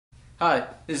Hi,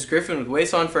 this is Griffin with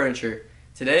Huisen Furniture.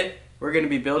 Today, we're going to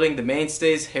be building the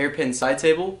Mainstays Hairpin side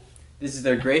table. This is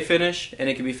their gray finish, and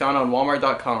it can be found on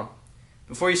Walmart.com.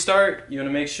 Before you start, you want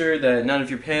to make sure that none of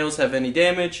your panels have any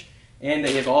damage, and that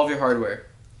you have all of your hardware.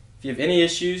 If you have any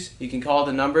issues, you can call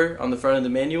the number on the front of the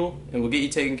manual, and we'll get you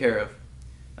taken care of.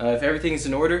 If everything is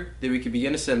in order, then we can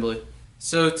begin assembly.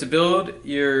 So to build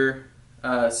your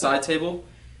side table,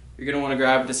 you're going to want to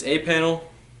grab this A panel,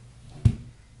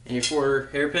 and your 4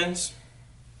 hairpins,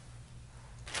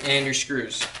 and your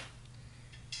screws.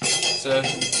 So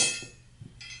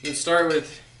you can start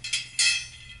with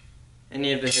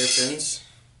any of the hairpins,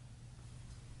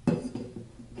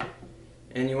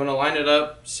 and you want to line it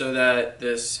up so that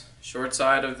this short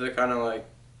side of the kind of like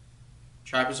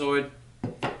trapezoid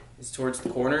is towards the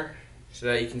corner, so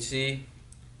that you can see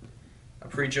a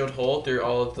pre-drilled hole through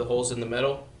all of the holes in the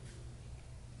metal.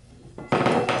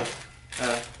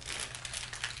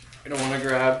 You're going to want to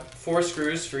grab 4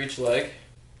 screws for each leg.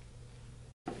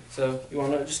 So you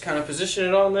want to just kind of position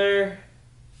it on there,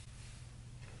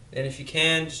 and if you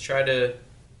can, just try to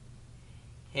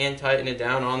hand tighten it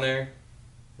down on there,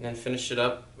 and then finish it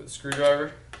up with a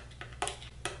screwdriver.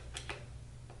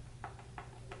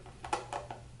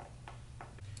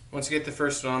 Once you get the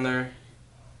first one on there,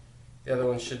 the other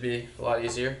one should be a lot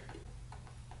easier.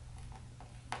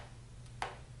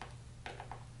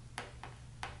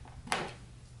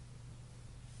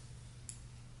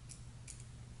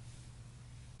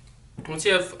 Once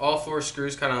you have all 4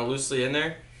 screws kind of loosely in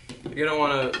there, you're going to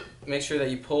want to make sure that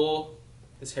you pull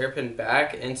this hairpin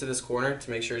back into this corner to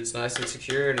make sure it's nice and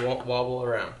secure and won't wobble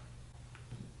around.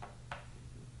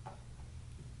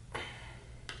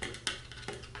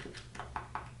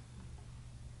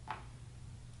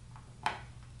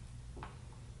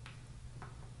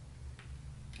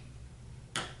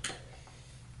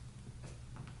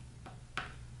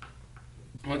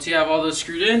 Once you have all those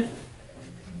screwed in,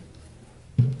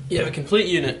 you have a complete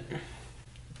unit.